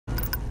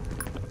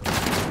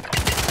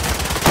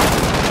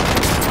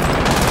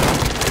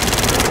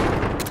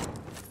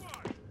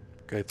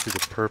Guy threw the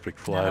perfect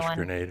flash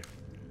grenade.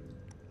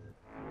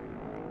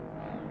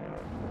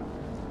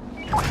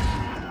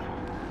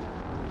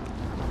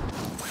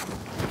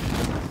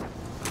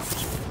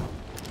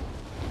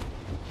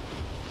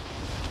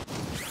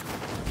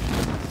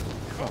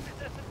 Come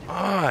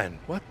on!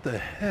 What the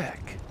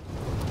heck?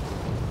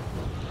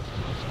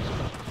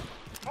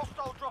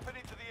 Hostile dropping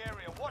into the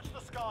area. Watch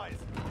the skies.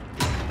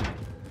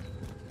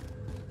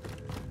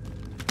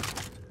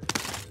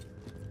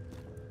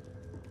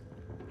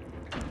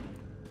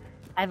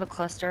 I have a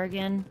cluster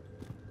again.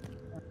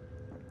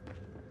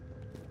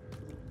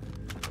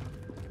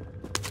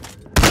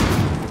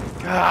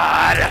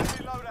 God!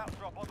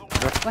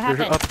 What happened?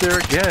 They're up there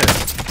again.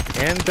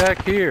 And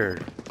back here.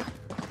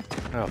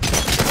 Oh.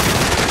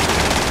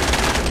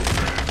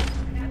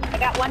 I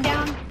got one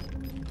down. Here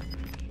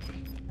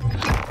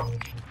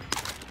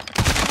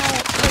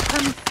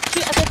comes.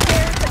 Shoot at the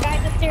stairs. The guy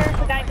at the stairs.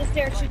 The guy at the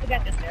stairs. Shoot the guy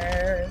at the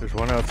stairs. There's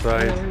one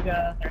outside. There we go.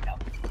 There we go.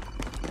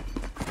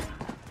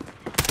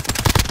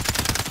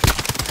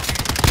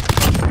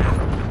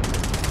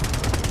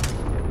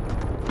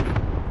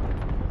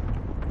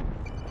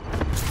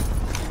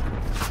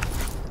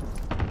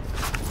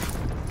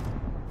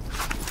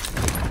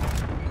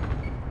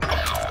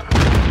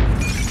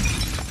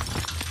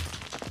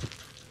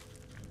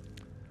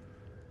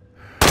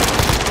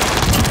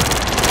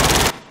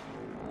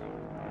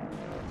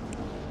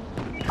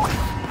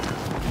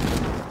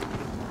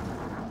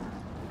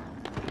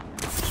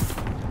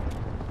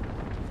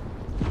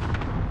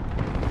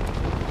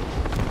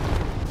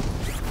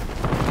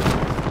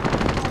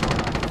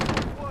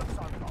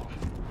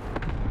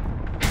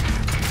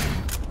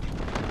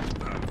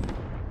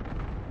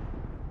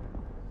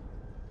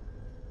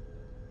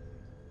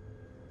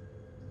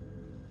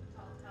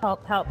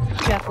 Help, help.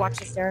 Jeff, watch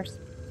the stairs.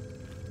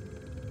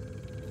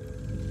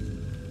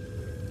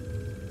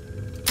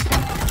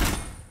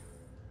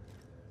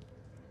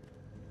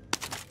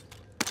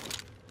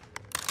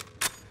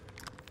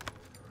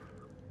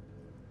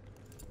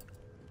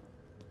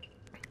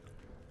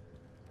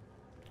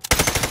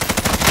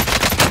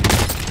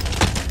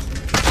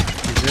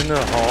 He's in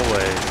the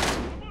hallway.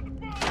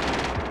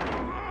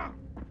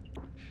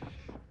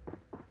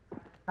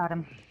 Got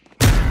him.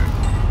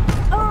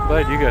 I'm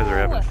glad you guys are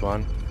having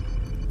fun.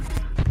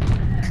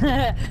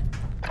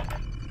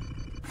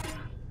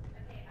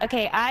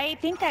 Okay, I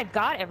think I've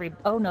got every.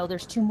 Oh no,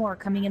 there's two more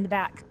coming in the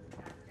back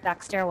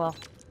stairwell.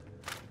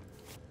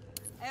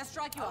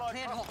 Airstrike you up,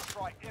 pinhole.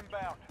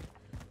 Inbound.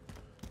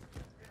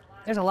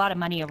 There's a lot of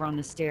money over on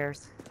the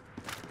stairs.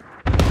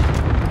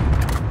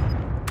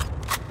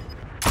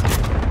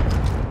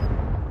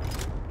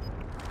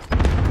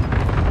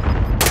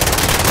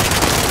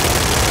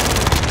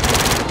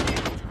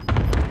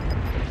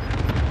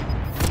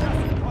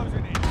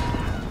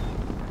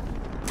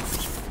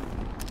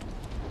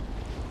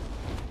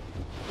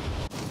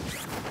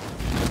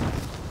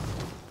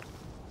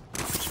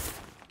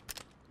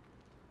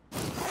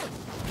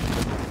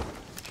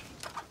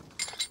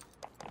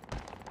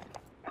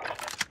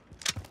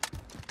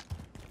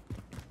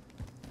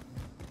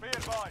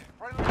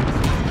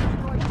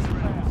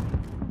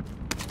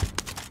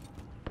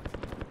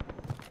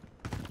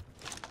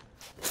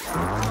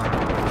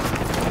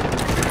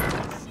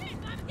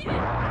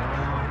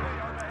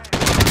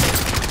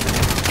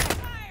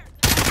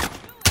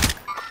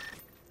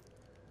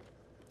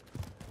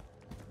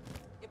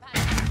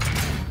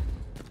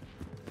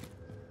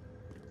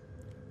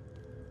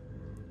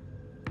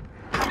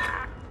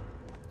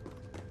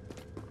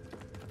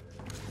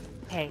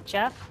 Okay,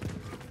 Jeff?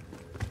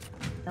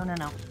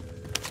 No.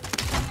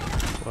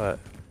 What?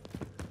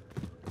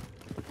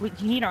 Do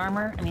you need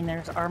armor? I mean,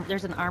 there's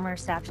an armor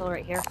satchel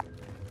right here.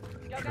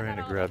 I'm trying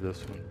to grab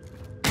this one.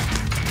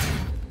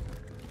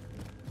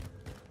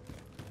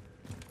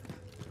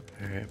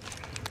 Alright.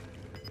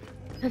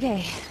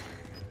 Okay.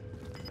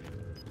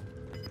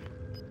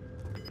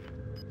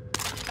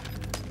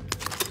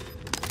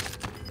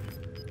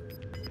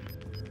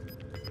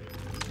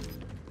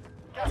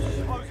 Gas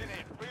is closing in.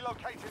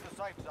 Relocating the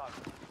safe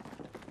zone.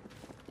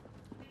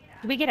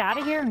 Do we get out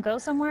of here and go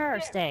somewhere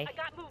or stay?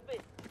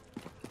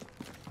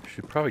 We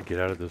should probably get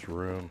out of this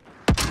room.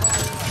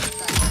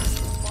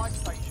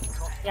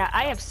 Yeah,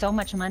 I have so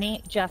much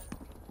money. Jeff.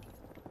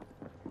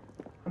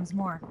 Comes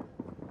more.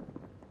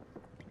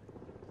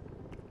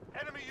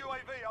 Enemy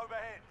UAV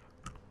overhead.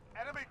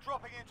 Enemy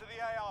dropping into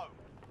the AO.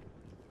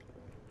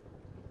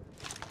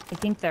 I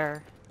think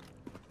they're...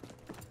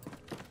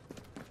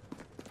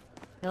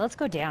 Yeah, let's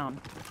go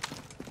down.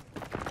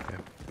 Okay.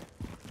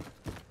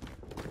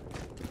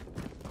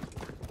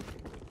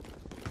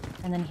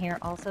 And then here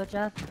also,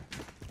 Jeff.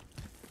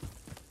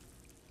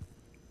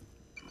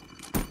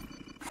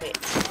 Wait,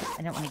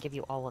 I don't want to give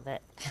you all of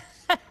it.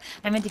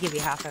 I meant to give you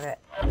half of it.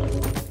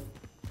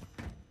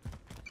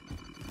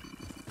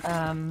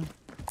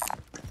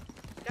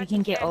 We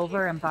can get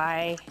over and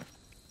buy...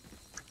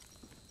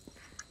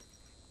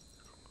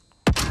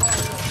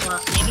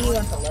 Well, maybe you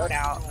want the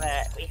loadout,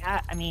 but we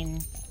have... I mean,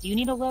 do you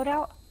need a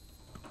loadout?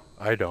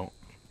 I don't.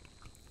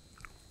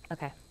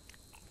 Okay.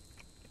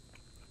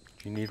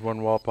 You need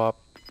one wall pop?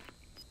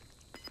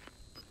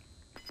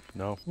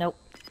 No? Nope.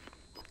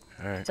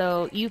 Alright.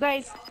 So you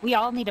guys, we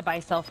all need to buy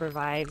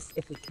self-revives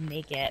if we can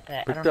make it, but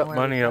I Pick don't know that where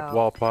money we up, go.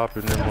 wall pop,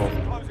 and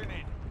then Closing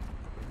in.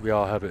 we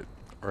all have it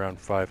around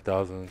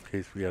 5,000 in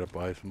case we gotta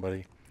buy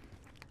somebody.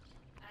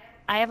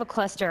 I have a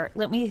cluster.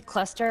 Let me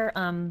cluster,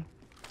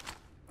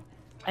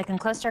 I can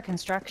cluster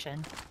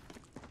construction.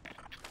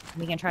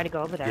 We can try to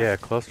go over there. Yeah,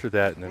 cluster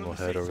that and then we'll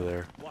head over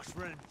there. Watch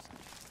rims.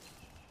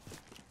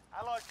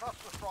 Allied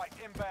cluster strike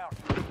inbound.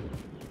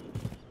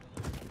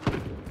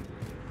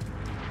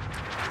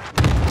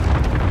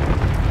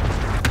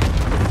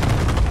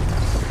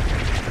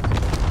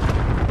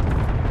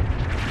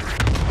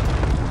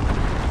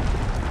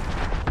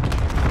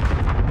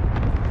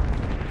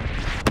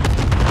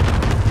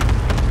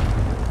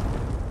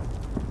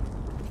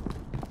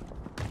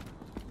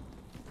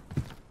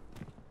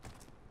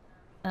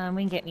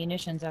 We can get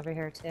munitions over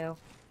here too.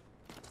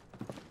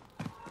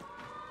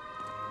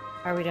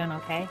 Are we doing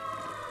okay?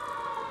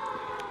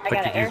 I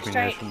got an could use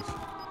airstrike. munitions.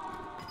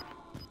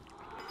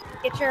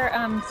 Get your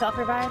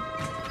self-revive.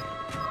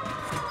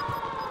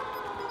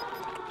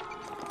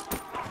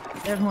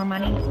 There's more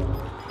money.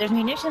 There's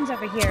munitions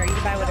over here. You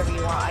can buy whatever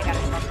you want. I got a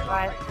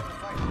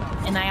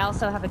self-revive. And I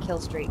also have a kill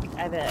streak.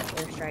 I have an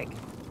airstrike.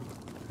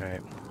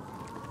 Alright.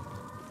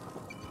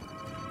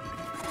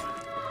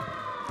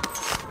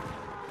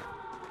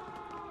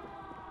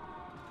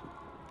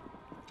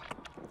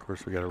 Of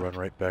course, we gotta run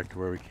right back to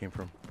where we came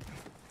from.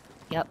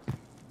 Yep.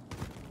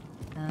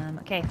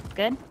 Okay,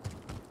 good.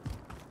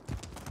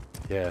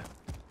 Yeah.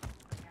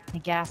 A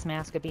gas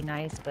mask would be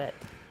nice, but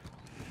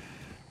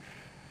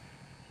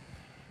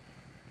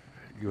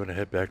You wanna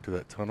head back to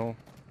that tunnel?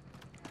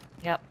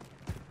 yep.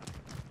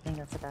 I think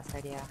that's the best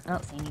idea. I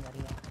don't see anybody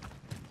yet.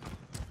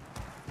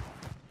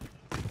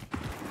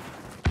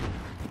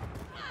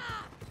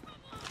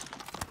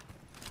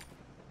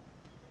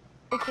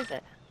 Which is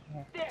it?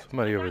 Here.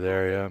 Somebody over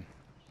there, yeah.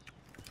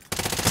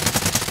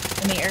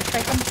 Let me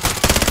airstrike them.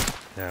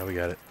 Yeah, we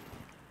got it.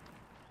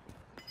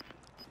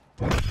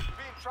 Being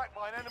tracked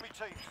by an enemy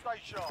team. Stay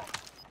sharp.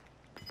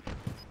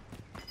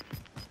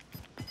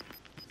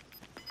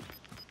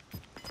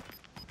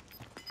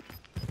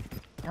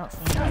 I don't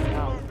see anybody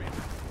else. Moving.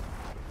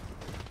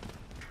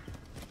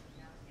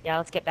 Yeah,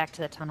 let's get back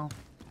to the tunnel.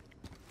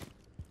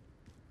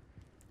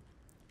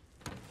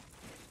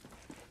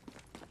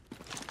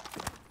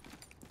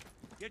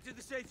 Get to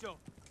the safe zone.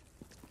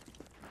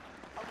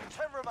 Only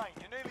 10 remain.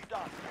 You're nearly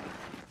done.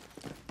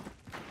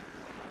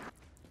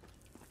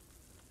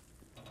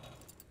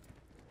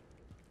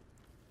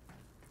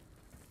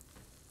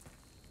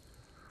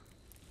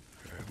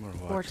 Alright, I'm gonna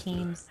watch 4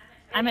 teams.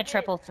 I'm a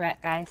triple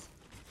threat, guys.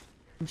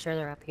 I'm sure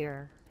they're up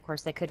here. Of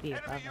course, they could be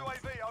above Enemy us.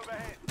 UAV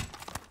overhead.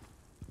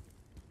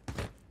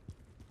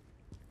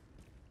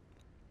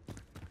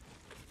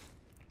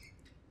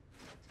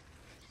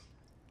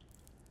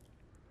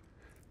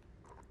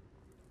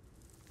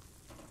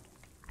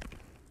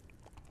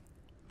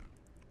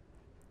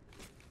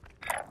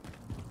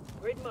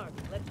 Grid mark,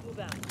 let's move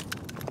out.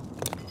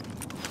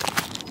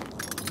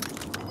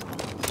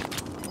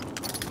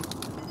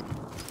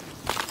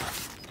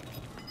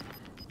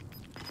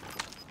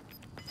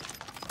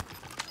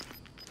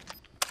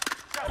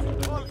 Gas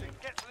is closing.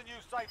 Get to the new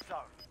safe zone.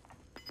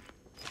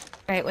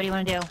 Alright, what do you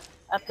want to do?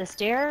 Up the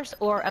stairs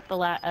or up the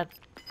up?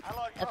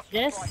 Allied Up cluster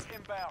this? strike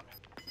inbound.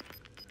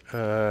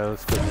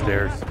 let's go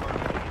upstairs.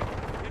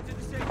 Get to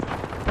the safe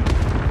zone.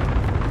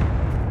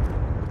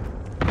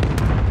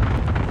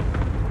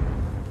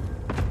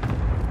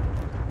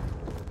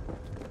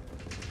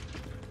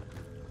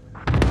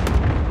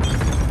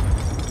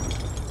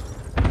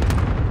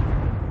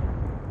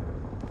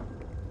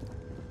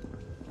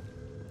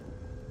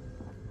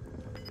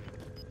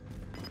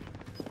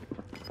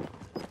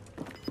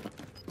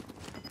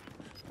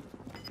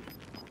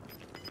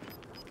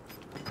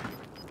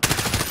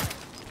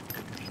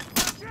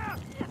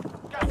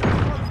 Gas is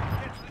closing.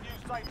 Get to the new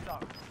safe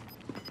zone.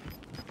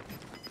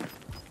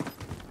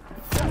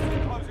 Gas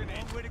is closing in.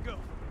 Long way to go.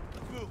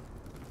 Let's move.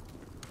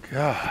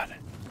 God.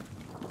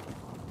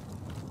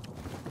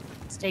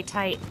 Stay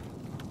tight.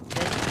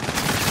 Good.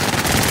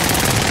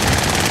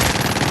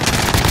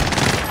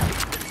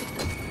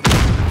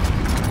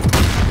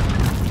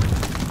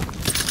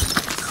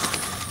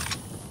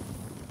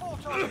 Four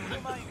targets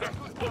remain. Good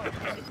work.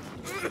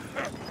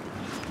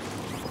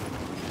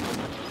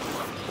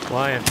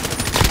 Flying.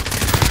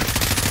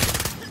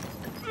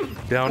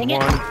 Down Dang it.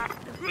 one.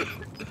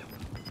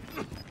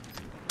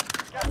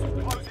 Gas is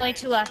closing Only in.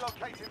 2 left.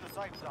 Locating the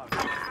safe zone.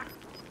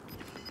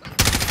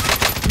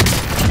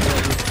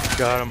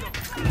 Got him.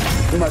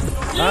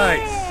 Nice.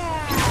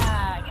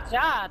 Yeah! Good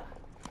job.